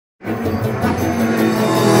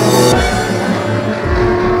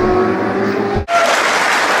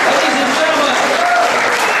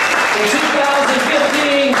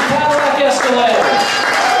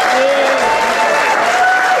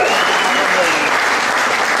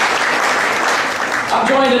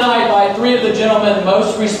by three of the gentlemen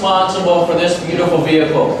most responsible for this beautiful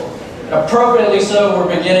vehicle. Appropriately so,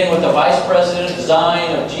 we're beginning with the Vice President of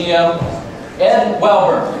Design of GM, Ed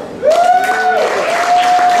Welburn.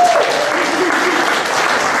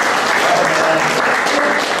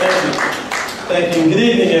 Thank you. Good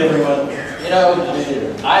evening, everyone. You know,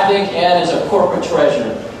 I think Ed is a corporate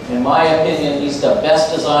treasure. In my opinion, he's the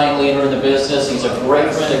best design leader in the business. He's a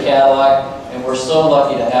great friend of Cadillac, and we're so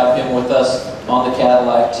lucky to have him with us on the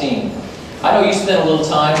Cadillac team. I know you spent a little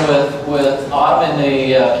time with Autumn in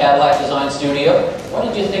the Cadillac Design Studio. What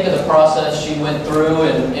did you think of the process she went through,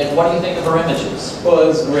 and what do you think of her images? Well,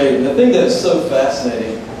 it's great. And the thing that's so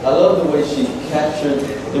fascinating, I love the way she captured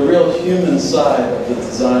the real human side of the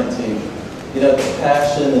design team. You know, the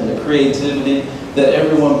passion and the creativity that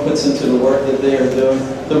everyone puts into the work that they are doing,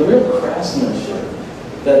 the real craftsmanship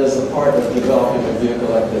that is a part of developing a vehicle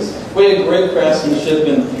like this. We had great craftsmanship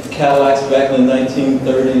in Cadillacs back in the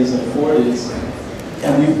 1930s and 40s,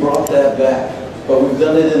 and we brought that back. But we've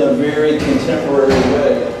done it in a very contemporary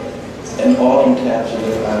way, and Autumn captured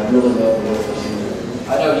it. I really love the work that she did.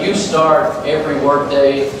 I know you start every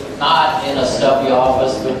workday not in a stuffy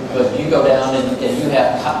office, but you go down and you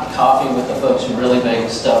have coffee with the folks who really make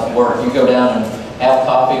stuff work. You go down and have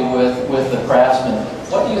coffee with the craftsmen.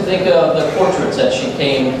 What do you think of the portraits that she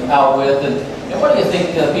came out with, and what do you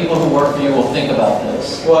think the people who work for you will think about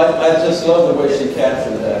this? Well, I just love the way she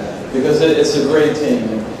captured that, because it's a great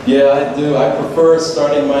team. Yeah, I do. I prefer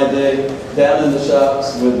starting my day down in the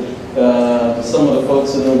shops with some of the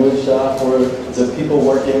folks in the wood shop, or the people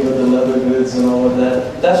working with the leather goods and all of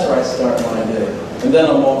that. That's where I start my day. And then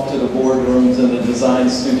I'm off to the boardrooms and the design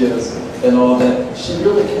studios and all that. She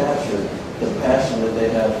really captured the passion that they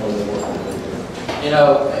have for the work that they do. You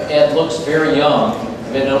know, Ed looks very young.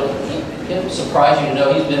 I mean, it'll surprise you to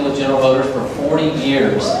know he's been with General Motors for 40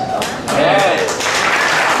 years.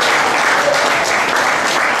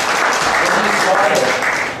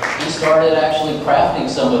 He started actually crafting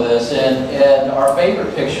some of this, and our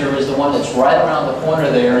favorite picture is the one that's right around the corner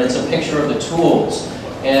there, and it's a picture of the tools.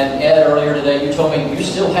 And Ed, earlier today, you told me you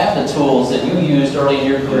still have the tools that you used early in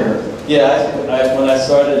your career. Yeah, when I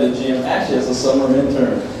started at GM, actually as a summer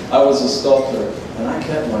intern, I was a sculptor, and I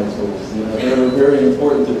kept my tools. You know, they were very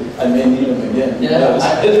important to. I may need them again. Yeah,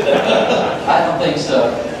 I don't think so.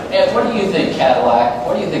 Ed, what do you think Cadillac?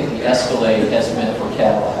 What do you think the Escalade has meant for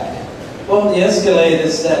Cadillac? Well, the Escalade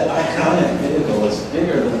is that iconic vehicle. It's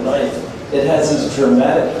bigger than life. It has this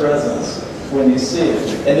dramatic presence when you see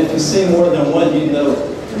it. And if you see more than one, you know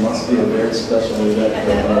it must be a very special event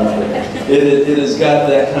going on there. It has got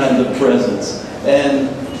that kind of presence. And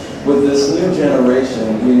with this new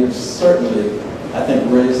generation, we have certainly, I think,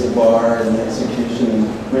 raised the bar in execution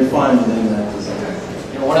and refinement in that design.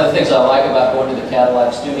 One of the things I like about going to the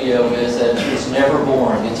Cadillac studio is that it's never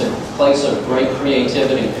boring. It's a place of great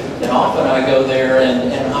creativity. And often I go there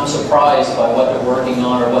and I'm surprised by what they're working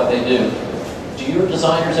on or what they do. Do your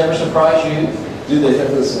designers ever surprise you? Do they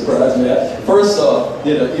ever surprise me? First off,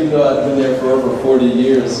 you know, even though I've been there for over 40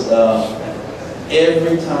 years,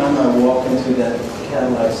 every time I walk into that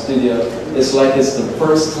Cadillac studio, it's like it's the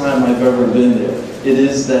first time I've ever been there. It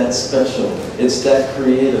is that special. It's that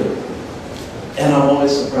creative. And I'm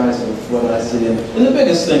always surprised with what I see. And the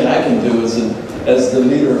biggest thing I can do as the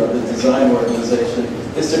leader of the design organization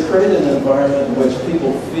is to create an environment in which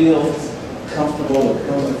people feel comfortable with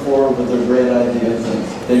coming forward with their great ideas,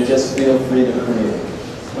 and they just feel free to create.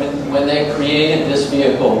 When they created this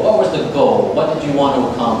vehicle, what was the goal? What did you want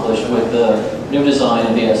to accomplish with the new design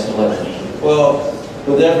of the Escalade? Well,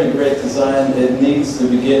 with every great design, it needs to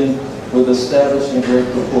begin with establishing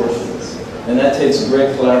great proportions. And that takes a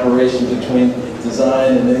great collaboration between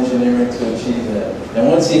design and engineering to achieve that. And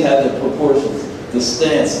once you have the proportions, the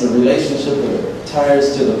stance, the relationship of the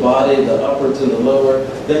tires to the body, the upper to the lower,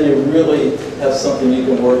 then you really have something you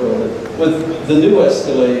can work with. With the new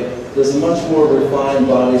Escalade, there's a much more refined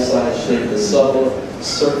body size shape, a subtle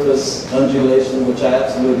surface undulation, which I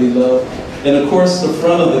absolutely love. And of course, the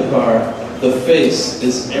front of the car, the face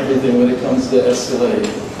is everything when it comes to Escalade.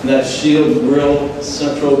 And that shield grille,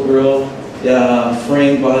 central grille,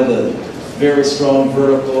 framed by the very strong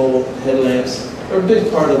vertical headlamps, are a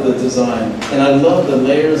big part of the design. And I love the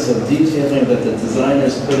layers of detailing that the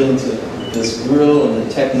designers put into this grille and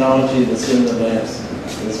the technology that's in the lamps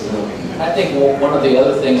as well. I think one of the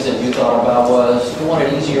other things that you thought about was you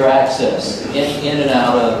wanted easier access in and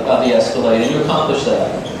out of the Escalade, and you accomplished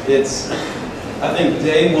that. I think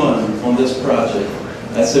day one on this project,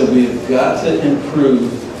 I said we've got to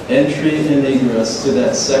improve entry and egress to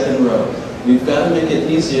that second row. We've got to make it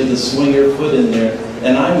easier to swing your foot in there,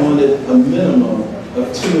 and I wanted a minimum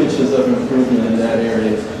of 2 inches of improvement in that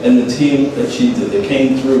area, and the team achieved it. They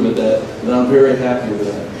came through with that, and I'm very happy with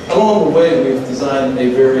that. Along the way, we've designed a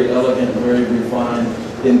very elegant, very refined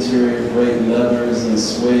interior, great leathers and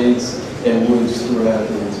suedes and woods throughout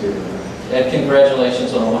the interior. And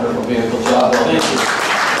congratulations on a wonderful vehicle job. Thank you.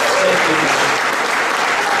 Thank you.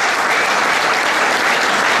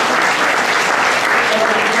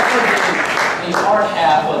 The art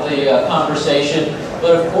half of the conversation,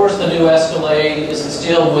 but of course the new Escalade is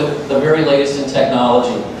instilled with the very latest in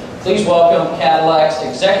technology. Please welcome Cadillac's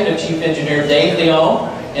Executive Chief Engineer Dave Leone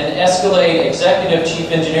and Escalade Executive Chief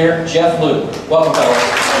Engineer Jeff Luke. Welcome, fellas.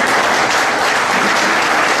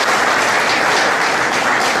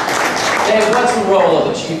 Dave, what's the role of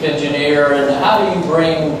the Chief Engineer, and how do you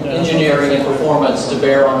bring engineering and performance to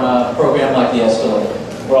bear on a program like the Escalade?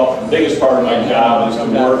 Well, the biggest part of my job is to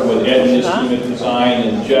work with Ed and his team at design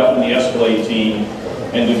and Jeff and the Escalade team,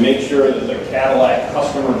 and to make sure that the Cadillac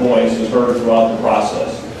customer voice is heard throughout the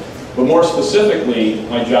process. But more specifically,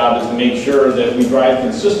 my job is to make sure that we drive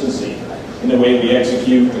consistency in the way we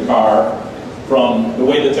execute the car from the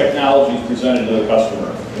way the technology is presented to the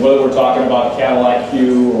customer. Whether we're talking about Cadillac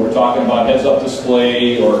Q, or we're talking about heads-up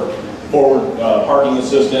display, or forward parking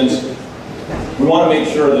assistance, we want to make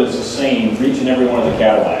sure that it's the same for each and every one of the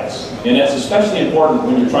Cadillacs. And that's especially important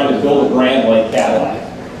when you're trying to build a brand like Cadillac,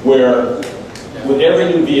 where with every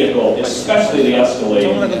new vehicle, especially the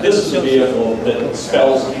Escalade, this is a vehicle that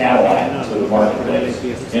spells Cadillac to the marketplace.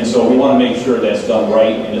 And so we want to make sure that's done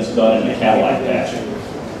right and it's done in a Cadillac fashion.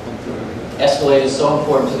 Escalade is so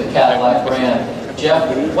important to the Cadillac brand. Jeff,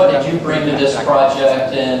 what did you bring to this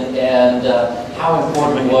project, and how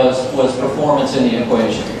important was performance in the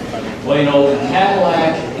equation? Well, you know,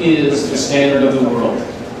 Cadillac is the standard of the world,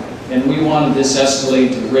 and we wanted this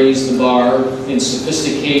Escalade to raise the bar in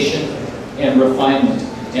sophistication and refinement.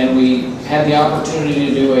 And we had the opportunity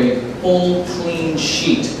to do a full, clean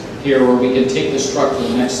sheet here where we can take this truck to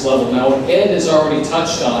the next level. Now, Ed has already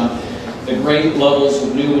touched on the great levels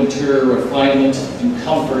of new interior refinement and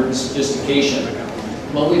comfort and sophistication.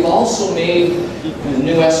 But we've also made the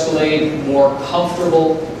new Escalade more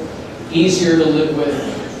comfortable, easier to live with,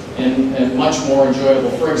 and much more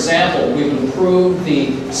enjoyable. For example, we've improved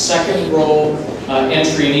the second row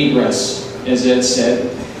entry and egress, as Ed said.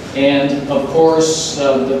 And of course,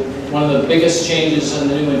 one of the biggest changes in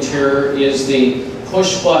the new interior is the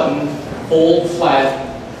push button, fold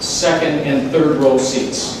flat, second and third row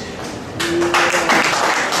seats.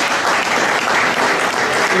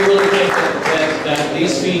 We really think that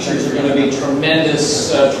these features are going to be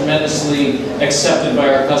tremendously accepted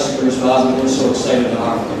by our customers, Bob, and we're so excited to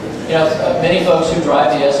offer them. You know, many folks who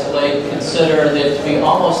drive the Escalade consider it to be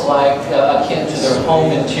almost like akin to their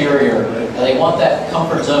home interior. They want that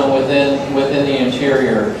comfort zone within the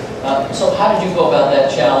interior. So how did you go about that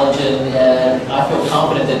challenge, and I feel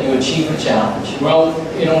confident that you achieved the challenge? Well,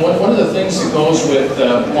 you know, one of the things that goes with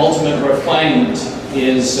ultimate refinement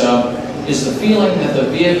is the feeling that the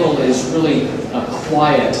vehicle is really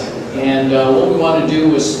quiet. And what we want to do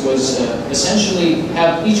was essentially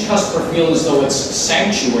have each customer feel as though it's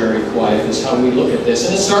sanctuary quiet is how we look at this.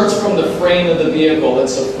 And it starts from the frame of the vehicle.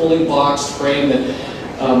 It's a fully boxed frame that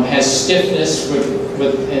has stiffness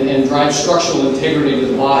and drives structural integrity to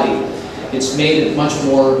the body. It's made it much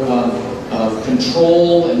more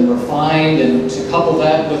controlled and refined, and to couple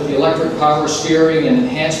that with the electric power steering and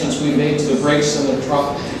enhancements we made to the brakes in the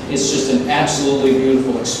truck, it's just an absolutely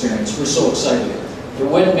beautiful experience. We're so excited. There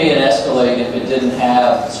wouldn't be an Escalade if it didn't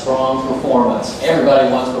have strong performance. Everybody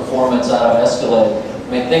wants performance out of Escalade. I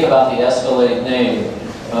mean, think about the Escalade name,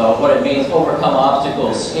 what it means: overcome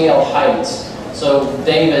obstacles, scale heights. So,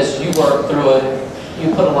 Dave, as you worked through it, you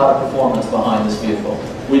put a lot of performance behind this vehicle.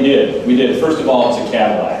 We did. First of all, it's a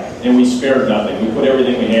Cadillac, and we spared nothing. We put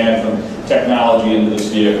everything we had from technology into this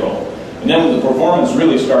vehicle. And then the performance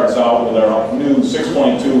really starts out with our new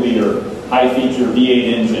 6.2-liter high-feature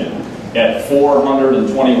V8 engine at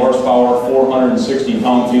 420 horsepower, 460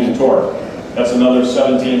 pound-feet of torque. That's another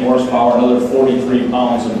 17 horsepower, another 43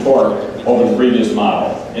 pounds of torque over the previous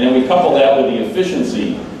model. And then we couple that with the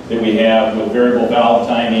efficiency that we have with variable valve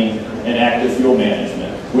timing and active fuel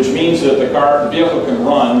management, which means that the vehicle can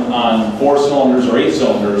run on 4 cylinders or 8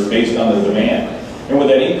 cylinders based on the demand. And with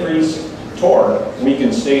that increased torque, we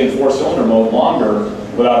can stay in 4-cylinder mode longer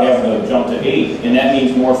without having to jump to 8, and that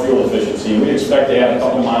means more fuel efficiency. We expect to have a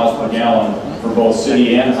couple miles per gallon for both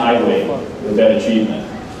city and highway with that achievement.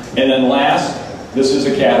 And then last, this is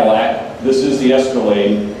a Cadillac, this is the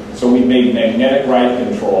Escalade, so we've made magnetic ride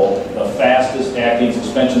control, the fastest acting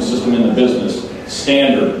suspension system in the business,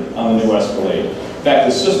 standard on the new Escalade. In fact,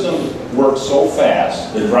 the system works so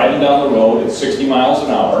fast that driving down the road at 60 miles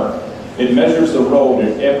an hour, it measures the road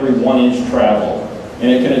at every 1 inch travel.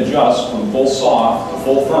 And it can adjust from full soft to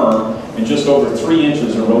full firm in just over 3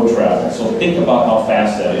 inches of road travel. So think about how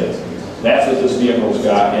fast that is. That's what this vehicle's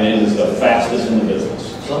got, and it is the fastest in the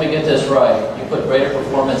business. So let me get this right. You put greater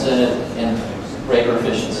performance in it and greater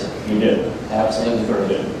efficiency. We did. Absolutely correct.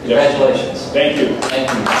 We did. Congratulations. Thank you. Thank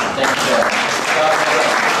you. Thank you,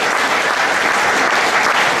 Jeff.